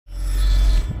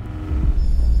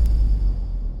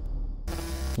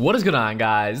What is going on,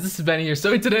 guys? This is Ben here.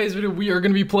 So in today's video, we are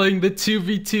going to be playing the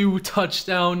 2v2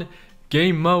 touchdown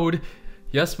game mode.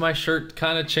 Yes, my shirt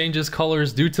kind of changes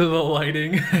colors due to the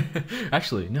lighting.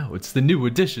 Actually, no, it's the new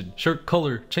edition. Shirt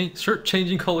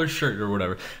changing color shirt or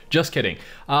whatever. Just kidding.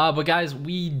 But guys,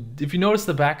 if you notice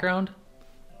the background,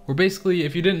 we're basically,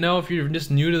 if you didn't know, if you're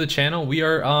just new to the channel,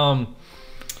 we're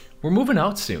moving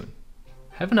out soon.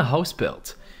 Having a house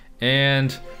built.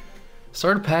 And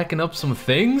started packing up some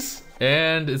things.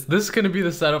 And this is going to be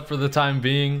the setup for the time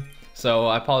being. So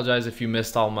I apologize if you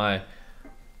missed all my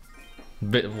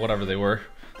whatever they were,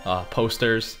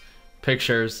 posters,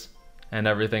 pictures, and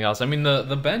everything else. I mean,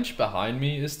 the bench behind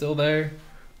me is still there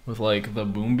with like the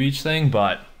Boom Beach thing,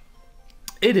 but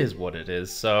it is what it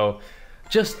is. So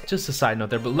just a side note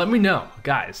there. But let me know,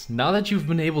 guys, now that you've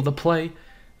been able to play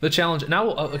the challenge. Now,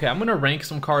 okay, I'm going to rank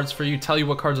some cards for you, tell you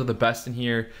what cards are the best in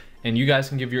here, and you guys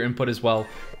can give your input as well.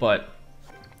 But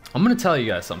I'm gonna tell you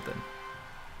guys something.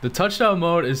 The touchdown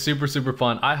mode is super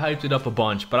fun. I hyped it up a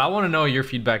bunch, but I want to know your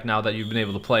feedback now that you've been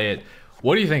able to play it.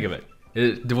 What do you think of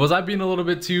it? Was I being a little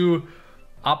bit too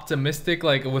optimistic,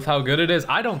 like with how good it is?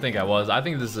 I don't think I was. I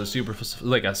think this is a super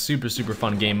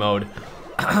fun game mode.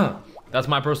 That's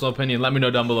my personal opinion. Let me know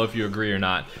down below if you agree or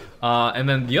not. And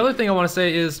then the other thing I want to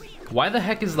say is, why the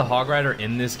heck is the Hog Rider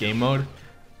in this game mode?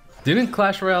 Didn't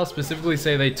Clash Royale specifically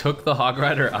say they took the Hog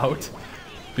Rider out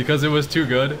because it was too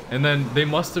good, and then they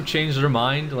must have changed their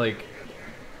mind like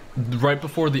right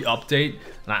before the update?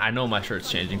 And I know my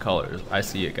shirt's changing colors. I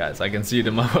see it, guys. I can see it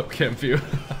in my webcam view.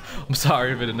 I'm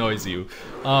sorry if it annoys you.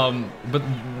 But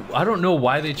I don't know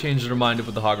why they changed their mind to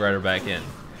put the Hog Rider back in.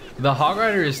 The Hog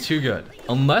Rider is too good.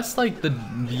 Unless like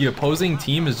the opposing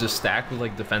team is just stacked with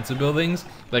like defensive buildings.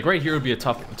 Like right here would be a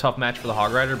tough match for the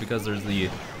Hog Rider because there's the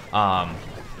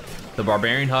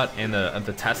Barbarian Hut and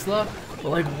the Tesla. But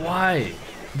like, why?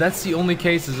 That's the only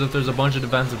case, is if there's a bunch of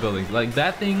defensive buildings. Like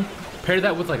that thing, pair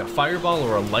that with like a fireball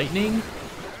or a lightning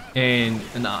and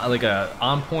like a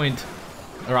on point,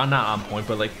 or not on point,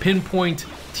 but like pinpoint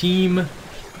team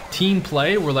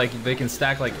play where like they can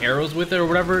stack like arrows with it or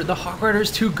whatever. The Hog Rider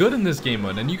is too good in this game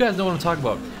mode, and you guys know what I'm talking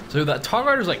about. So that Hog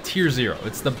Rider is like tier 0.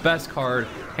 It's the best card,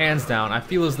 hands down. I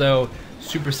feel as though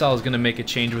Supercell is gonna make a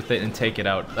change with it and take it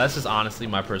out. That's just honestly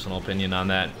my personal opinion on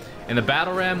that. And the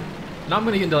Battle Ram, now I'm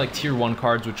gonna get into like tier 1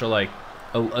 cards, which are like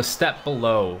a step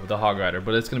below the Hog Rider,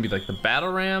 but it's gonna be like the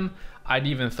Battle Ram. I'd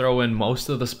even throw in most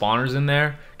of the spawners in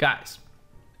there. Guys,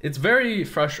 it's very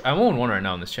frustrating. I'm 0-1 right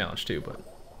now in this challenge too, but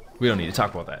we don't need to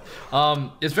talk about that.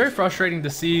 It's very frustrating to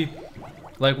see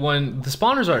like when the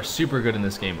spawners are super good in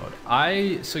this game mode.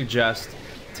 I suggest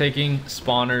taking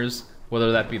spawners,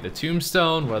 whether that be the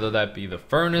Tombstone, whether that be the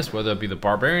Furnace, whether it be the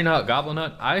Barbarian Hut, Goblin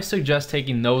Hut. I suggest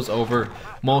taking those over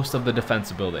most of the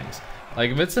defensive buildings.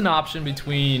 Like if it's an option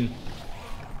between,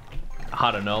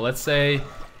 I don't know, let's say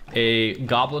a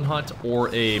Goblin Hut or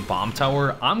a Bomb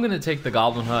Tower, I'm gonna take the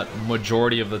Goblin Hut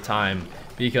majority of the time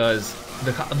because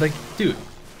dude,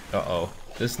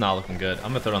 this is not looking good.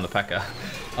 I'm gonna throw it on the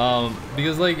P.E.K.K.A.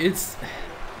 Because like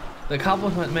the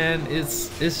Goblin Hut, man,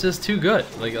 it's just too good.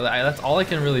 Like that's all I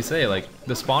can really say. Like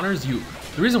the spawners,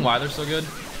 the reason why they're so good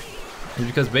is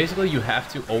because basically you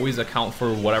have to always account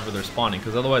for whatever they're spawning,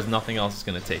 because otherwise nothing else is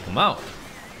gonna take them out,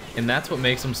 and that's what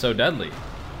makes them so deadly.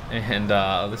 And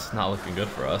this is not looking good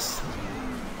for us.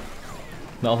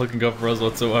 Not looking good for us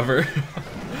whatsoever.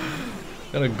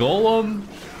 Got a Golem.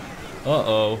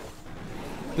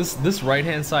 This right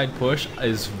hand side push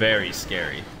is very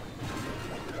scary.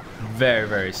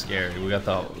 Very scary. We got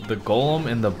the Golem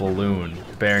and the Balloon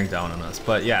bearing down on us.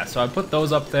 But yeah, so I put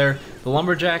those up there. The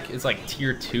Lumberjack is like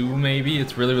tier 2 maybe.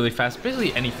 It's really fast.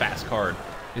 Basically any fast card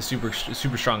is super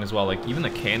strong as well. Like even the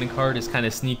Cannon card is kind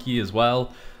of sneaky as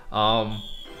well.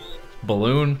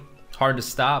 Balloon, hard to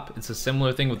stop. It's a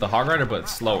similar thing with the Hog Rider, but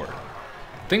it's slower.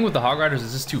 The thing with the Hog Riders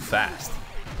is just too fast.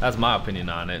 That's my opinion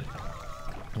on it.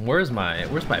 And where's my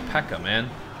P.E.K.K.A, man?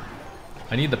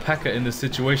 I need the P.E.K.K.A in this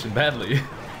situation badly.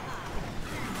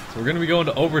 So we're gonna be going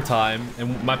to overtime,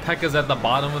 and my P.E.K.K.A's at the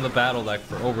bottom of the battle deck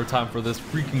for overtime for this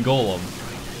freaking Golem.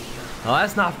 Now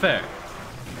that's not fair.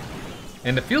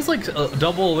 And it feels like a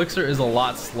double elixir is a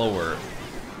lot slower,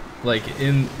 like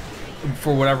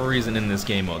for whatever reason in this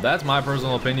game mode. That's my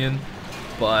personal opinion,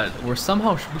 but we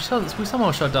somehow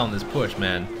shut down this push,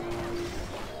 man.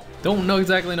 Don't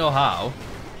exactly know how.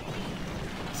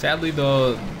 Sadly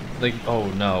though, like, oh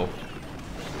no.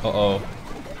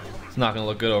 It's not gonna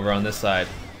look good over on this side.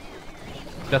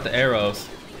 Got the arrows.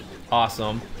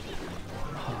 Awesome.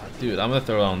 Oh, dude, I'm gonna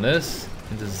throw it on this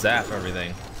and just zap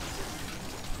everything.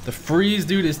 The freeze,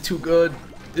 dude, is too good.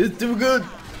 It's too good.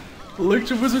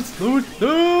 Electro Wizard, slow it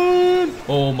down.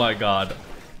 Oh my god.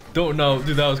 Don't know.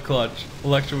 Dude, that was clutch.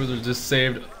 Electro Wizard just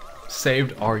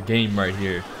saved our game right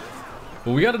here.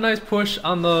 But we got a nice push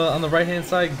on the right-hand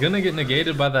side. Gonna get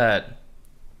negated by that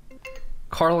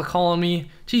Carla calling me.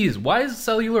 Jeez, why is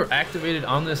cellular activated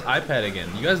on this iPad again?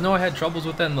 You guys know I had troubles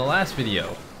with that in the last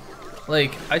video.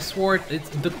 Like, I swore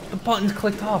the buttons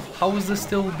clicked off. How is this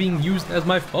still being used as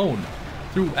my phone?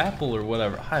 Through Apple or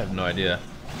whatever. I have no idea.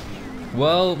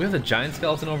 Well, we have the giant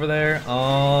skeleton over there.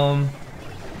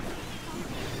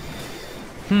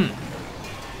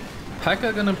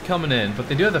 P.E.K.K.A gonna be coming in, but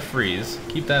they do have the freeze.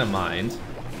 Keep that in mind.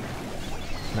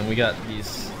 And then we got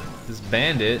this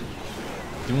bandit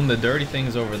doing the dirty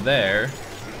things over there.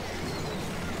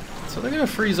 So they're gonna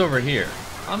freeze over here.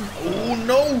 Oh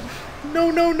no!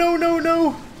 No, no, no, no,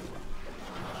 no!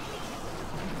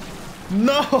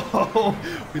 No!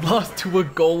 We lost to a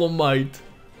Golemite.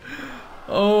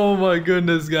 Oh my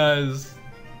goodness, guys.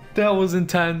 That was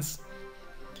intense.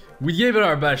 We gave it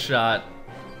our best shot.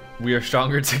 We are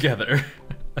stronger together.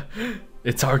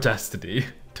 It's our destiny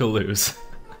to lose.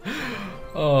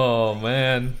 Oh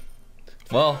man.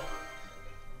 Well,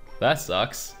 that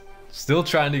sucks. Still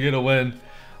trying to get a win.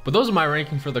 But those are my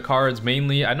ranking for the cards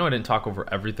mainly. I know I didn't talk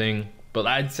over everything, but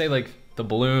I'd say like the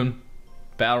balloon,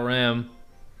 battle ram,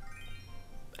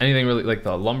 anything really like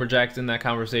the lumberjacks in that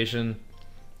conversation.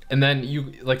 And then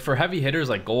you like for heavy hitters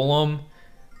like Golem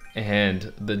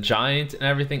and the giant and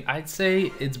everything, I'd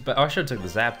say it's I should have took the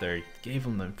zap there. Gave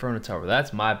him the Inferno Tower.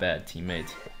 That's my bad,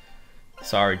 teammate.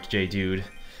 Sorry, J dude.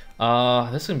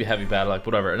 This is gonna be heavy battle, like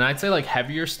whatever. And I'd say like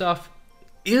heavier stuff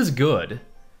is good.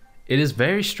 It is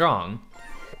very strong,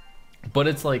 but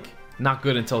it's like not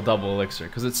good until double elixir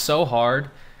because it's so hard.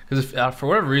 Because for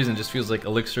whatever reason, it just feels like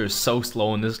elixir is so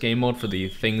slow in this game mode for the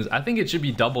things. I think it should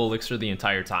be double elixir the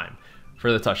entire time for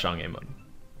the touchdown game mode.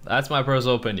 That's my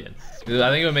personal opinion. I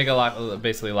think it would make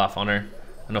basically a lot funner.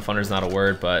 I know funner is not a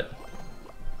word, but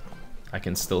I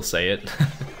can still say it.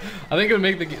 I think it would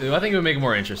make it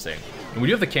more interesting. And we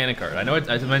do have the cannon card. I know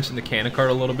I mentioned the cannon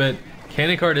card a little bit.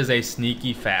 Cannon card is a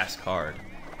sneaky fast card,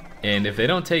 and if they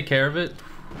don't take care of it,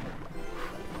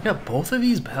 we got both of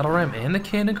these battle ram and the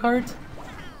cannon cards.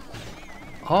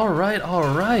 All right,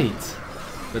 all right.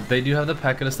 But they do have the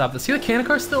P.E.K.K.A to stop this. See, the cannon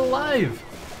card's still alive.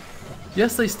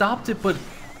 Yes, they stopped it, but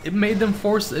it made them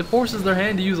forces their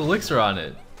hand to use elixir on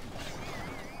it.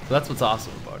 So that's what's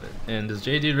awesome about it. And does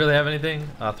J-Dude really have anything?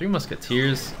 3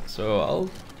 Musketeers. So I'll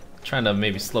try to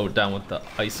maybe slow it down with the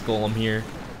Ice Golem here.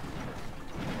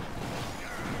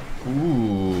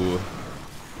 Ooh.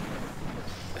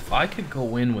 If I could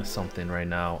go in with something right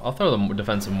now, I'll throw the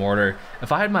defensive mortar.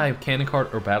 If I had my cannon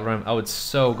card or battle ram, I would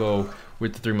so go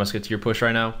with the 3 Musketeer push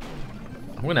right now.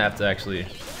 I'm gonna have to actually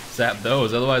zap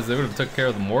those, otherwise they would have took care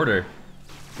of the mortar.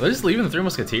 Are they just leaving the 3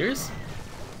 Musketeers?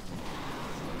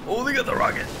 Oh, they got the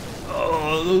rocket.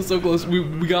 Oh, that was so close.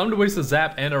 We got them to waste a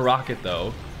zap and a rocket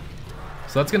though.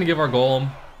 So that's gonna give our golem.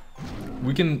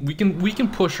 We can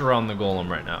push around the golem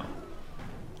right now.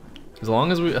 As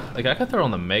long as we like, I could throw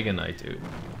on the Mega Knight, dude.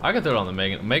 I could throw it on the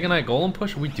Mega Knight golem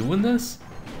push. Are we doing this?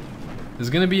 This is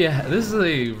gonna be this is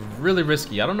a really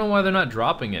risky. I don't know why they're not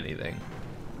dropping anything.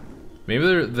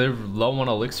 Maybe they're low on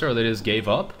elixir or they just gave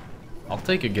up. I'll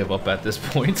take a give up at this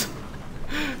point.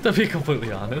 To be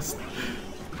completely honest.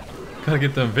 Gotta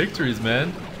get them victories,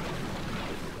 man.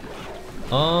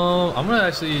 I'm gonna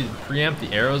actually preempt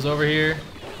the arrows over here.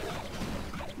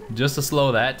 Just to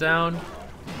slow that down.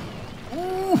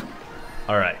 Ooh.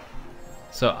 Alright.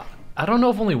 So I don't know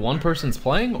if only one person's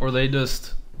playing or they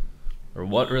just or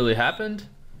what really happened.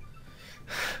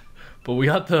 But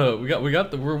we're off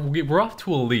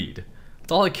to a lead.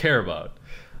 That's all I care about.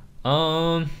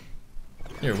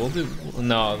 Here, we'll do...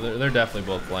 No, they're definitely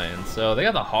both playing. So, they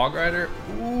got the Hog Rider.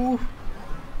 Ooh.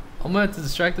 I'm gonna have to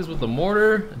distract this with the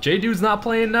mortar. J-Dude's not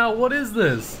playing now. What is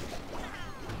this?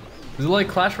 Is it like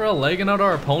Clash Royale legging out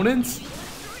our opponents?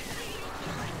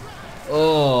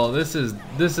 Oh, this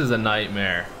is a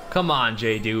nightmare. Come on,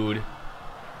 J-Dude.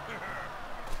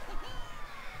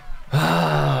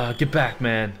 Ah, get back,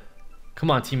 man.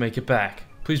 Come on, teammate, get back.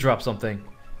 Please drop something.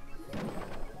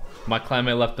 My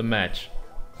clanmate left the match.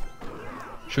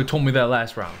 Should've told me that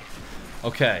last round.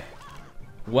 Okay.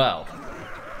 Well.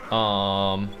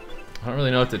 I don't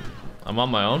really know what to... I'm on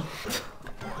my own.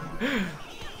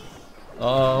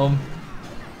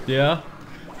 Yeah.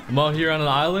 I'm out here on an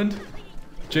island.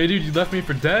 J-Dude, you left me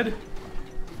for dead?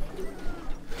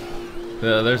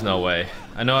 There's no way.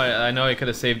 I know I could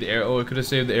have saved the arrow. Oh, I could have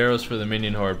saved the arrows for the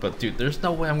minion horde, but dude, there's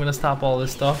no way I'm gonna stop all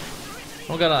this stuff.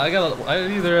 I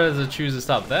either have to choose to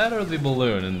stop that or the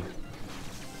balloon. And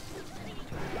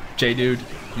J-Dude,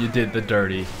 you did the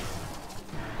dirty.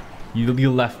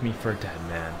 You left me for dead,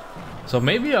 man. So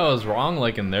maybe I was wrong,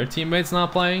 like in their teammates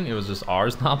not playing. It was just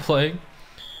ours not playing.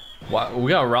 What,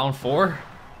 we got round 4?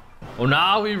 Well,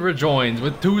 now we rejoined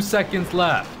with 2 seconds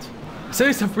left. I say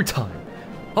this every time.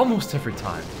 Almost every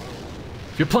time.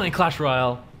 If you're playing Clash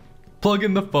Royale, plug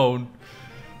in the phone.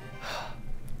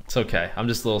 It's okay. I'm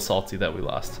just a little salty that we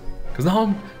lost. Because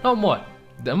now I'm what?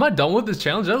 Am I done with this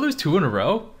challenge? Did I lose 2 in a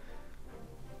row?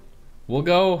 We'll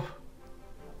go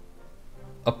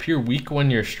appear weak when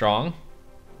you're strong.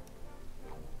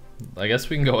 I guess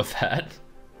we can go with that.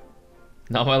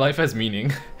 Now my life has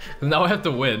meaning. Now I have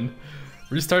to win.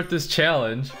 Restart this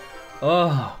challenge.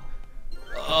 Oh,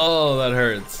 that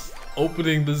hurts.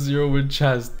 Opening the 0-win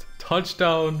chest.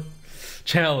 Touchdown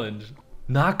challenge.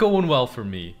 Not going well for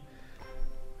me.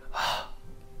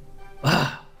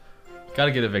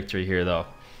 Gotta get a victory here though.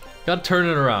 Gotta turn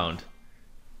it around.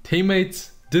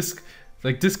 Teammates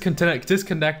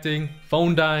disconnecting,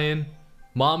 phone dying,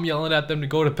 mom yelling at them to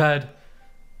go to bed.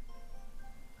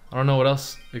 I don't know what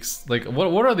else. Like,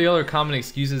 what are the other common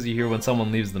excuses you hear when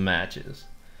someone leaves the matches?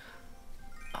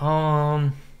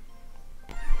 I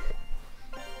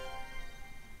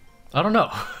don't know.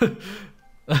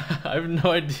 I have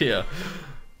no idea.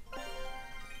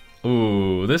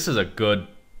 Ooh, this is a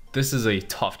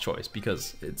tough choice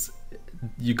because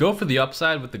you go for the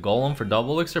upside with the Golem for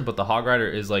double elixir, but the Hog Rider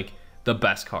is like the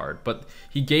best card. But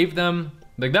he gave them,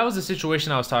 like, that was the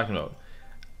situation I was talking about.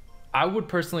 I would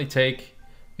personally take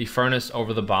the Furnace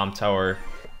over the Bomb Tower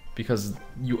because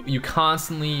you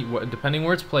constantly, depending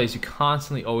where it's placed, you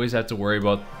constantly always have to worry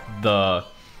about the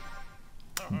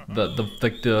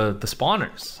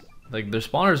spawners. Like, their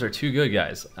spawners are too good,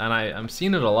 guys, and I'm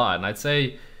seeing it a lot. And I'd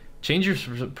say change your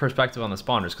perspective on the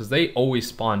spawners because they always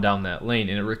spawn down that lane,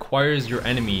 and it requires your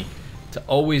enemy to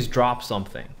always drop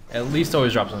something, at least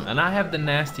always drop something. And I have the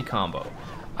nasty combo.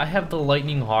 I have the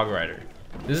Lightning Hog Rider.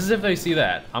 This is if they see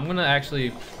that. I'm gonna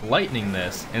actually lightning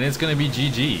this, and it's gonna be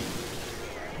GG.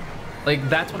 Like,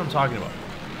 that's what I'm talking about,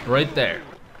 right there.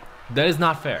 That is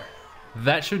not fair.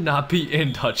 That should not be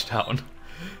in touchdown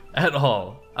at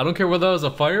all. I don't care whether that was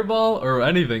a fireball or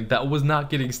anything. That was not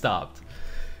getting stopped.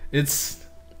 It's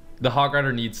the Hog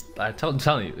Rider needs. I'm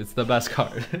telling you, it's the best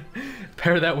card.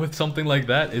 Pair that with something like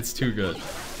that, it's too good.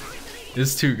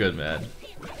 It's too good, man.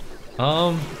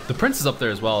 The Prince is up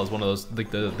there as well as one of those, like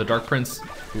the Dark Prince.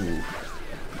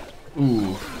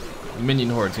 Ooh, the minion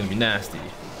horde's gonna be nasty.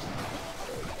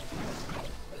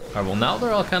 Alright, well now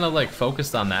they're all kind of like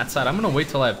focused on that side. I'm gonna wait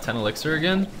till I have 10 elixir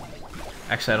again.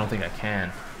 Actually, I don't think I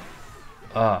can.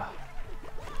 I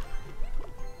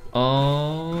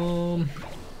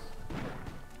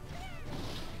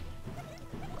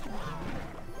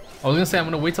was gonna say I'm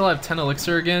gonna wait till I have 10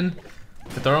 elixir again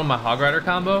to throw in my Hog Rider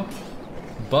combo,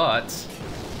 but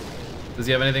does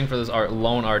he have anything for this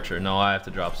lone archer? No, I have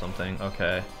to drop something.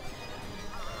 Okay.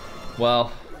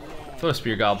 Well, throw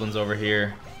Spear Goblins over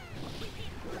here.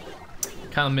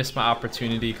 Kind of missed my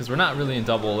opportunity because we're not really in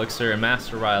double elixir, and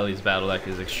Master Riley's battle deck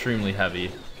is extremely heavy.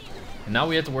 And now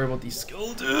we have to worry about these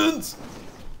skeletons.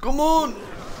 Come on.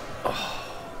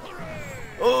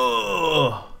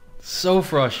 Oh, so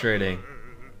frustrating.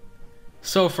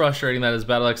 So frustrating that his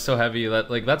battle deck's so heavy that,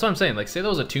 like, that's what I'm saying. Like, say there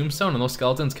was a tombstone and those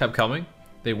skeletons kept coming,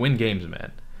 they win games,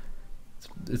 man.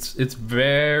 It's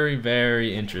very,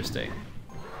 very interesting.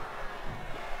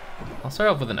 I'll start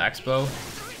off with an Expo,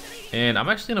 and I'm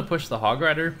actually gonna push the Hog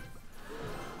Rider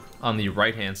on the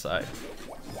right-hand side.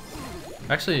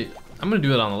 Actually, I'm gonna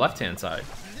do it on the left-hand side,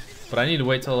 but I need to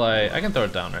wait till I can throw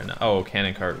it down right now. Oh,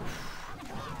 cannon cart.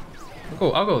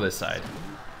 I'll go this side.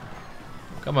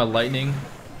 Got my lightning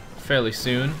fairly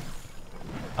soon.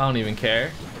 I don't even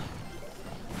care.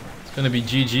 It's gonna be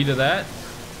GG to that.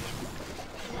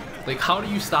 Like, how do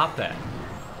you stop that?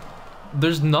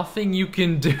 There's nothing you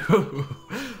can do.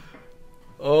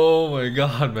 Oh my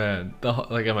god, man.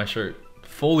 Like, at my shirt,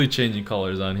 fully changing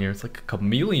colors on here. It's like a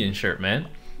chameleon shirt, man.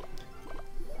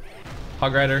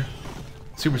 Hog Rider,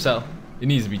 Supercell, it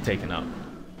needs to be taken out.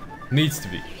 Needs to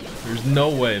be. There's no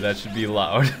way that should be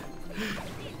allowed.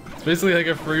 It's basically like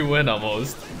a free win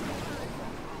almost.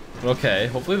 Okay,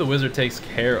 hopefully the wizard takes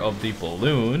care of the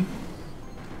balloon.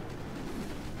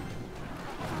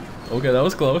 Okay, that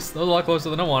was close. That was a lot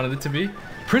closer than I wanted it to be.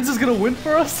 Prince is gonna win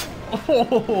for us?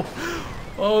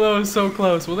 Oh, that was so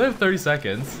close. Well, they have 30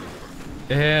 seconds.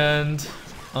 And,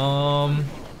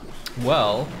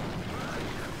 well,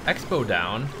 Expo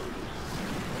down.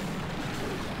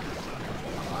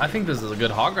 I think this is a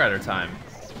good Hog Rider time.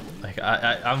 Like,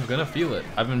 I'm gonna feel it.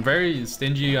 I've been very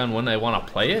stingy on when I want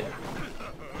to play it,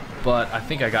 but I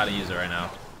think I gotta use it right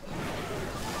now.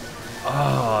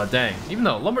 Oh, dang. Even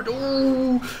though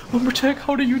Lumberjack,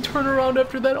 how do you turn around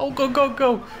after that? Oh, go, go,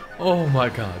 go. Oh my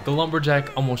god. The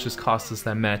Lumberjack almost just cost us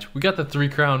that match. We got the 3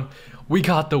 crown. We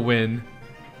got the win.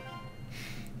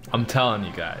 I'm telling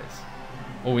you guys.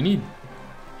 Oh,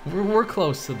 we're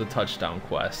close to the touchdown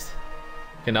quest.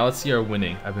 Okay, now let's see our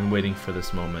winning. I've been waiting for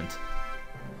this moment.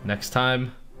 Next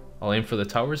time, I'll aim for the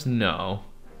towers? No.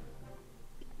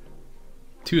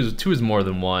 Two is more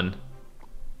than 1.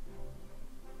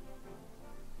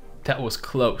 That was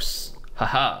close.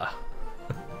 Haha.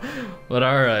 But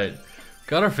alright.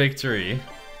 Got our victory.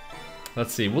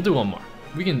 Let's see, we'll do one more.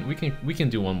 We can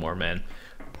do one more, man.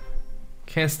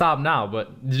 Can't stop now,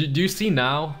 but do you see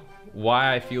now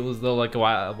why I feel as though, like,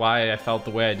 why I felt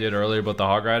the way I did earlier about the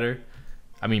Hog Rider?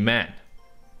 I mean, man.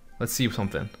 Let's see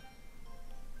something.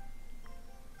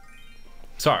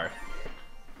 Sorry.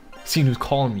 Seeing who's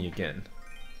calling me again.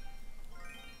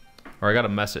 Or I got a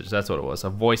message, that's what it was, a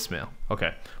voicemail.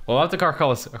 Okay, well I'll have to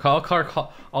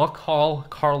I'll call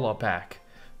Carla back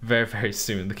very, very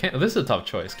soon. This is a tough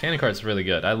choice. Cannon Cart's really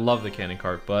good. I love the Cannon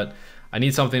Cart, but I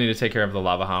need something to take care of the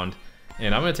Lava Hound.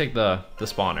 And I'm gonna take the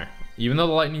spawner. Even though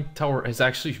the Lightning Tower is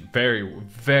actually very,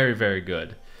 very, very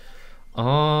good.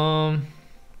 And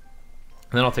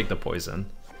then I'll take the poison.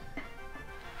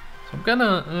 So I'm kind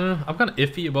of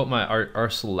iffy about our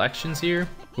selections here.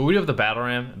 But we do have the Battle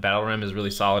Ram. Battle Ram is really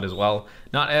solid as well.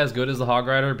 Not as good as the Hog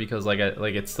Rider because like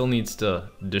it still needs to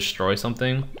destroy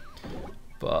something.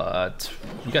 But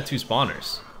we got 2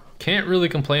 spawners. Can't really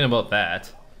complain about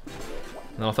that.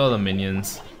 And I'll throw the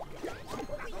minions.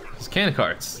 These Cannon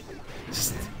Carts,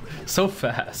 just so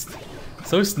fast,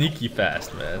 so sneaky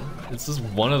fast, man. It's just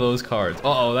one of those cards.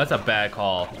 Uh-oh, that's a bad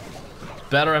call.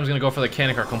 Battle Ram's gonna go for the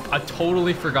Cannon Cart. I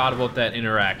totally forgot about that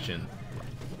interaction.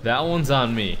 That one's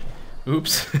on me.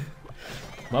 Oops.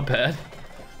 My bad.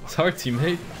 Sorry,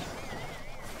 teammate.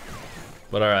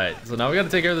 But alright, so now we gotta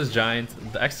take care of this giant.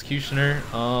 The Executioner,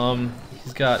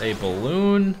 he's got a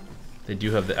balloon. They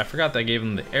do have I forgot that I gave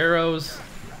him the arrows.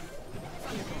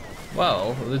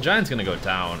 Well, the giant's gonna go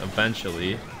down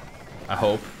eventually. I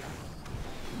hope.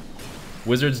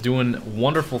 Wizard's doing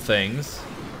wonderful things.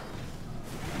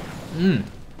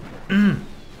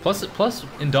 Plus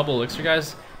in double elixir,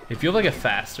 guys, if you have like a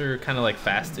faster, kind of like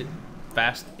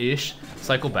fast-ish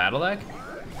cycle battle deck,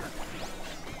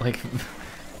 like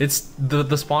it's the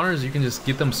spawners, you can just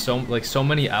get them so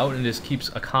many out and it just keeps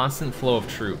a constant flow of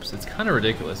troops. It's kind of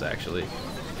ridiculous actually.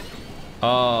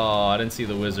 Oh, I didn't see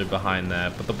the wizard behind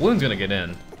that, but the balloon's gonna get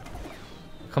in.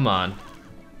 Come on.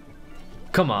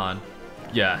 Come on.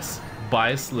 Yes, by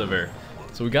a sliver.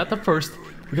 So we got that first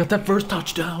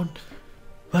touchdown.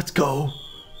 Let's go.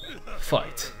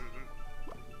 Fight.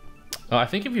 Oh, I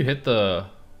think if you hit the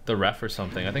ref or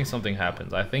something, I think something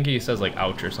happens. I think he says like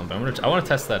ouch or something. I want to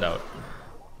test that out,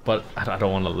 but I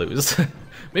don't want to lose.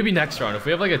 Maybe next round if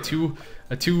we have like a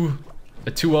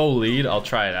 2-0 lead, I'll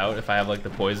try it out if I have like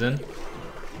the poison.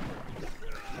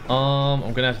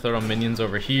 I'm gonna have to throw down minions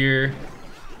over here.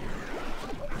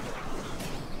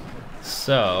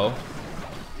 So,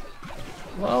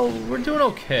 well, we're doing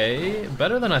okay.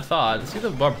 Better than I thought. See the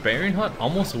Barbarian Hut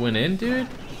almost went in, dude?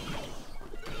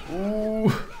 Ooh,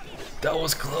 that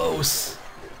was close.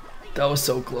 That was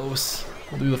so close.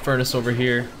 We'll do the furnace over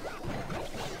here.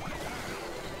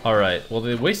 Alright, well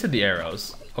they wasted the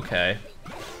arrows. Okay.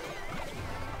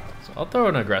 So I'll throw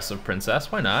an aggressive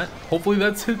princess, why not? Hopefully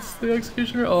that hits the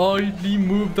Executioner. Oh, he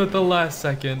moved at the last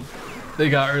second. They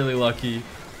got really lucky.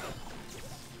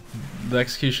 The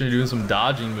Executioner doing some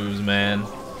dodging moves, man.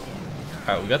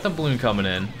 Alright, we got the balloon coming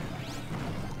in.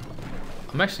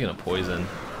 I'm actually gonna poison.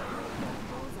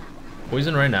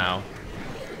 Poison right now.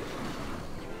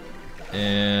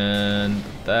 And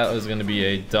that was gonna be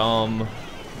a dumb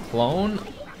clone,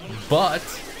 but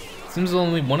it seems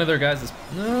only one of their guys is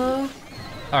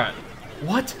alright.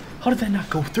 What? How did that not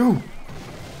go through?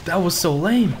 That was so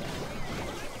lame.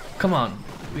 Come on.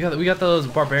 We got those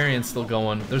barbarians still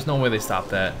going. There's no way they stop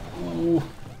that. Ooh,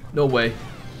 no way.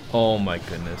 Oh my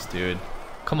goodness, dude.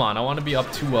 Come on, I want to be up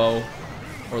 2-0,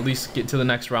 or at least get to the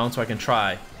next round so I can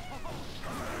try.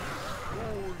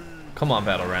 Come on,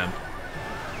 Battle Ram.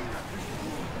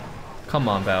 Come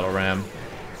on, Battle Ram.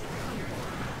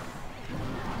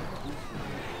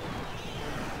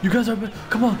 You guys are...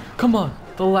 Come on, come on.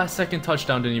 The last second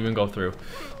touchdown didn't even go through.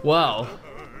 Well.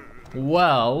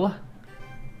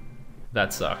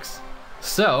 That sucks.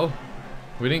 So,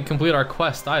 we didn't complete our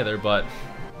quest either, but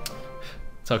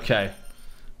it's okay.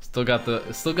 Still got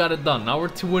it done. Now we're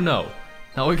 2-0.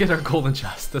 Now we get our golden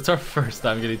chest. That's our first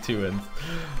time getting 2 wins.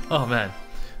 Oh man.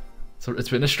 So it's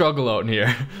been a struggle out in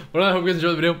here. But I hope you guys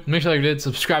enjoyed the video. Make sure you did.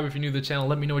 Subscribe if you're new to the channel.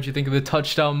 Let me know what you think of the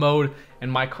touchdown mode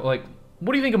and my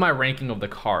what do you think of my ranking of the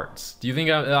cards? Do you think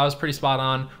I was pretty spot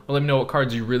on? Or let me know what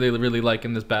cards you really like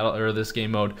in this battle or this game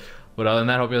mode. But other than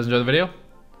that, I hope you guys enjoyed the video.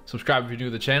 Subscribe if you're new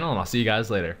to the channel, and I'll see you guys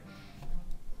later.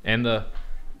 And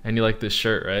you like this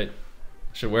shirt, right?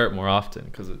 I should wear it more often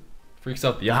because it freaks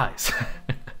out the eyes.